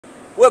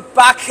We're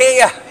back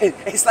here.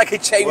 It's like a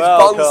James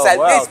Bond set.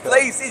 This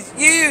place is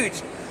huge.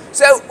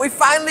 So we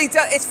finally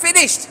done. It's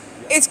finished.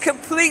 It's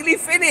completely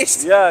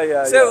finished.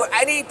 So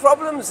any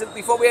problems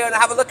before we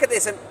have a look at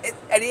this? And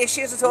any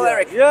issues at all,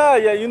 Eric?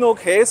 You know,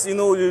 Case, you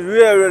know, you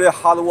really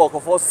hard work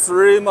for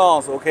 3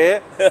 months.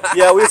 Okay.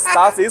 We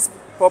start this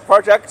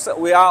project.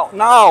 We have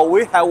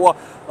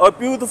a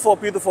beautiful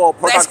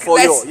product for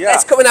you.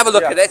 Let's come and have a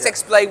look at it. Let's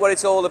explain what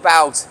it's all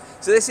about.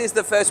 So this is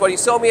the first one. You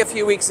saw me a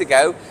few weeks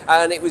ago,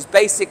 and it was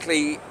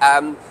basically,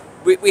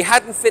 we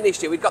hadn't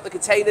finished it. We'd got the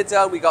container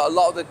done, we got a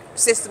lot of the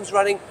systems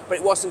running, but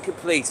it wasn't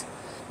complete.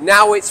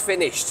 Now it's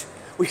finished.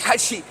 We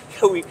actually,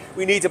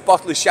 we need a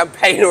bottle of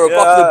champagne or a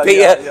bottle of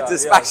beer to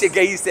smash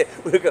against it.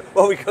 What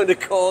are we going to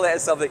call it or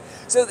something?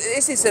 So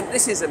this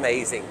is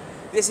amazing.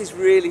 This is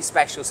really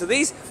special. So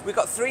we've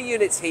got 3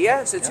 units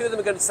here. So 2 of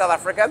them are going to South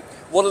Africa.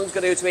 1 of them is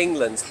going to go to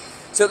England.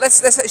 So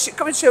let's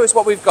come and show us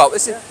what we've got.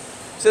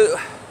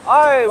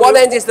 One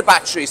end is the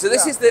battery. So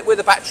this is where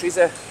the batteries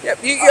are.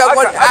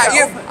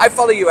 I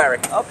follow you,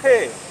 Eric.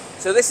 Okay.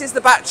 So this is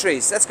the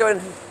batteries. Let's go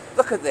and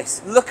look at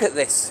this. Look at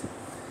this.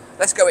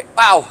 Let's go.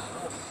 Wow.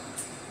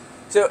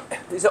 So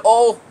these are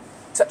all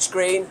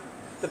touchscreen.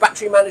 The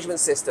battery management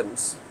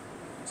systems.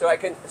 So I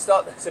can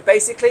start. So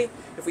basically,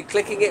 if we're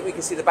clicking it, we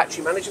can see the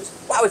battery management.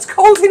 Wow, it's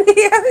cold in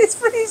here. It's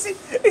freezing.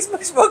 It's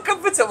much more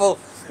comfortable.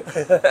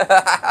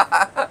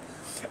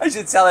 I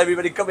should tell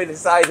everybody, come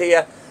inside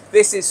here.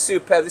 This is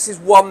superb. This is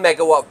 1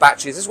 megawatt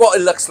battery. This is what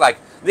it looks like.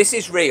 This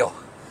is real.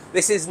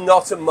 This is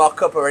not a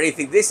mock-up or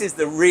anything. This is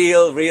the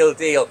real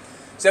deal.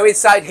 So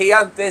inside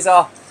here, there's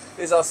our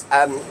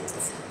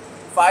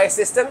fire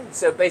system.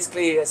 So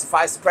basically, it's a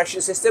fire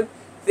suppression system.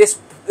 This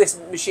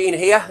machine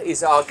here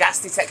is our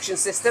gas detection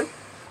system.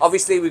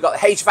 Obviously, we've got the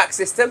HVAC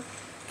system,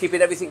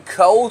 keeping everything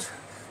cold.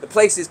 The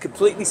place is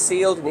completely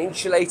sealed and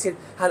insulated.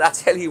 And I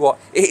tell you what,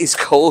 it is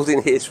cold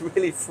in here. It's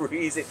really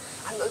freezing.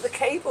 And look, the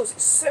cables,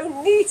 it's so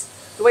neat.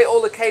 The way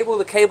all the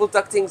cable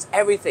ductings,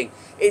 everything.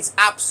 It's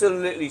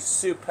absolutely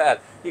superb.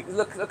 You can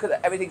look at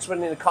that. Everything's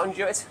running in a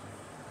conduit.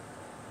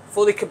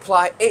 Fully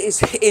compliant. It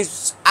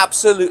is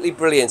absolutely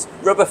brilliant.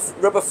 Rubber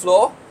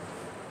floor.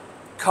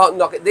 Can't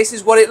knock it. This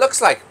is what it looks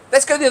like.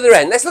 Let's go to the other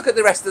end. Let's look at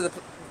the rest of the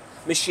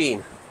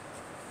machine.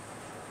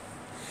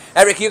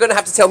 Eric, you're going to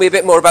have to tell me a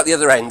bit more about the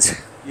other end.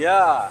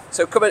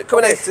 So come on.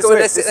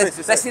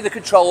 Let's see the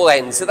control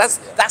end. So that's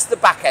the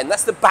back end.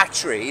 That's the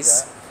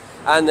batteries.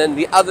 And then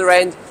the other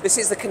end, this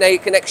is the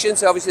connection.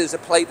 So obviously there's a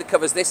plate that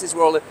covers this. This is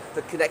where all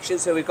the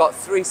connections. So we've got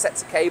 3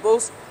 sets of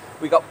cables.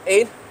 We've got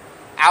in,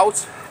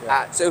 out.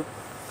 So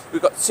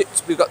we've got 3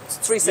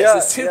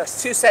 sets.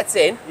 There's 2 sets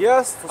in.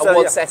 And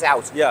 1 set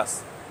out.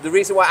 The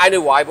reason why, I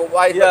know why, but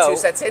why 2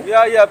 sets in?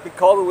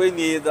 Because we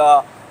need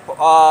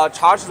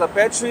charge the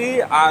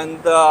battery and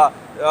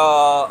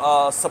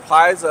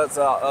supply the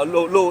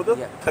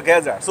load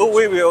together. So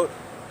we will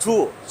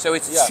 2. So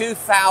it's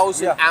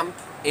 2,000 amp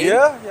in,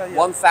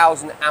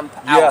 1,000 amp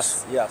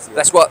out.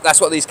 That's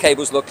what these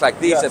cables look like.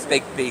 These are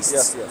big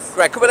beasts.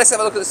 Great. Come on, let's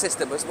have a look at the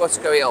system. What's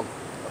going on?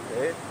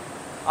 Okay.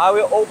 I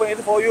will open it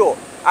for you.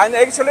 And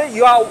actually,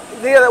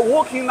 they are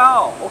working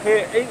now.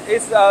 Okay,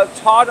 it's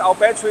charge our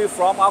battery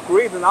from our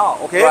grid now.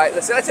 Okay.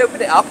 Right. So let's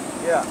open it up.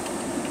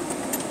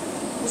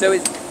 So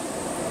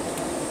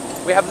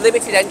we have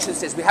limited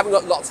entrances. We haven't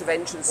got lots of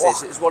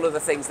entrances. It's one of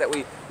the things that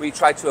we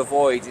try to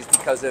avoid, is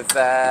because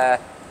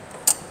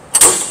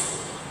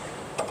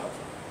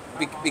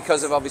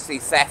of obviously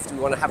theft. We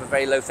want to have a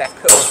very low theft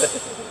code.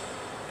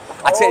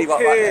 I'll tell you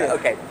what.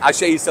 Okay, I'll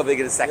show you something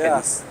in a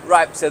second.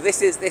 Right. So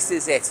this is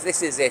it.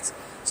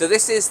 So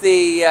this is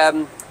the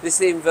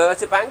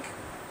inverter bank.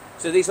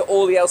 So these are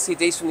all the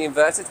LCDs from the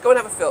inverter. Go and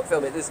have a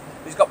film it. There's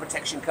got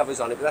protection covers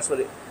on it, but that's what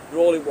they're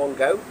all in one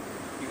go.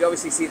 You can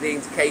obviously see the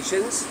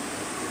indications.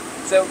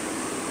 So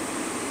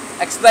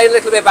explain a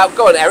little bit about.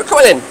 Go on, Eric. Come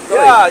on in.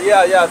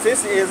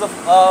 This is a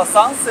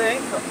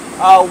Sunsynk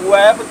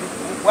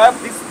web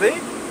display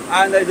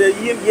and the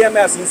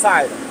EMS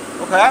inside.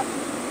 Okay,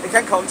 it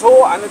can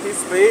control and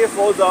display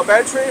for the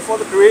battery, for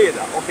the grid.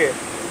 Okay.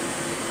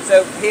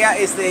 So here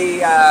is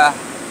the.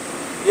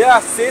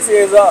 This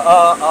is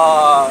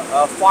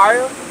a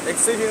fire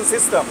extinguishing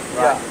system.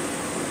 Right.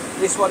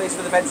 This one is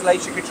for the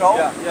ventilation control.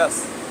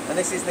 Yes. And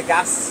this is the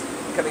gas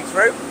coming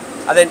through.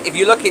 And then if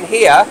you look in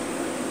here,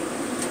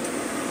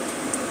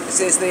 this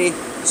is the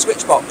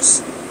switch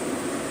box.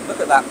 Look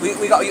at that.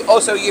 We got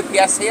also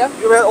UPS here.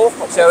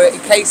 So in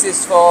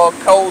cases for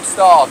cold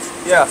start.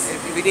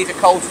 If you need a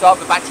cold start,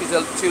 the batteries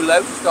are too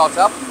low to start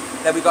up,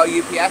 then we've got a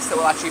UPS that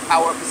will actually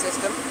power up the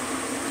system.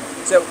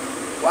 So,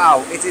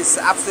 wow, it is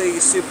absolutely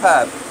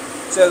superb.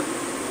 So,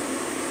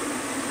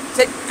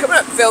 come on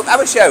up, Phil, have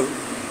a show.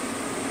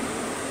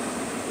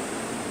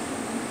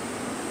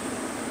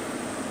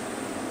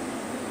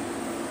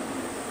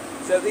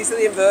 So these are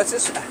the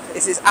inverters.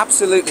 This is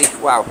absolutely,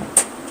 wow.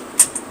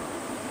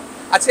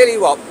 I tell you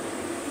what,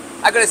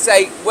 I'm going to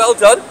say well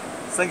done.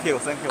 Thank you.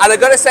 And I'm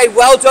going to say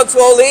well done to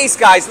all these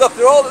guys. Look,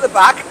 they're all at the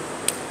back.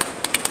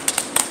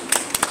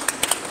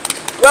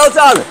 Well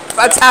done.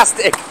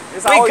 Fantastic.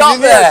 It's We our got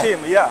engineer there.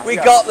 team. Yeah, We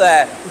yeah. got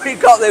there. We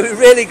got there. We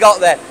really got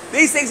there.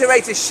 These things are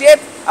ready to ship,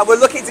 and we're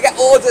looking to get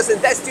orders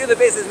and let's do the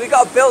business. We've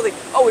got a building.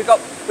 Oh, we've got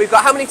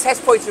how many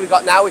test points have we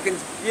got now? We can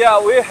Yeah,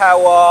 we have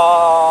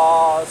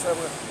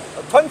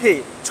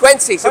 20.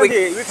 20. So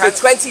 20, we can-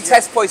 20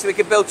 test points. So we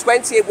can build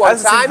 20 at one At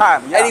the same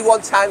time, yeah. Any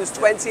one time is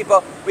 20,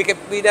 but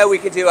we know we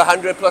can do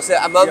 100 plus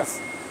a month.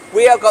 Yeah.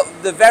 We have got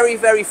the very,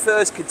 very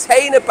first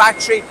container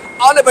battery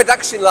on a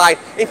production line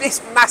in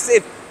this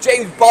massive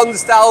James Bond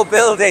style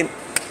building.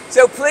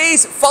 So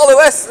please follow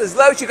us. There's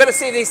loads. You're going to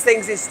see these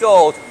things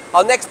installed.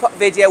 Our next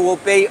video will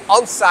be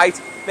on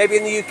site, maybe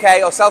in the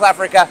UK or South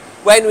Africa,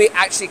 when we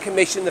actually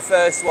commission the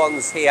first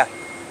ones here.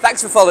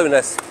 Thanks for following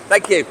us.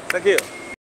 Thank you. Thank you.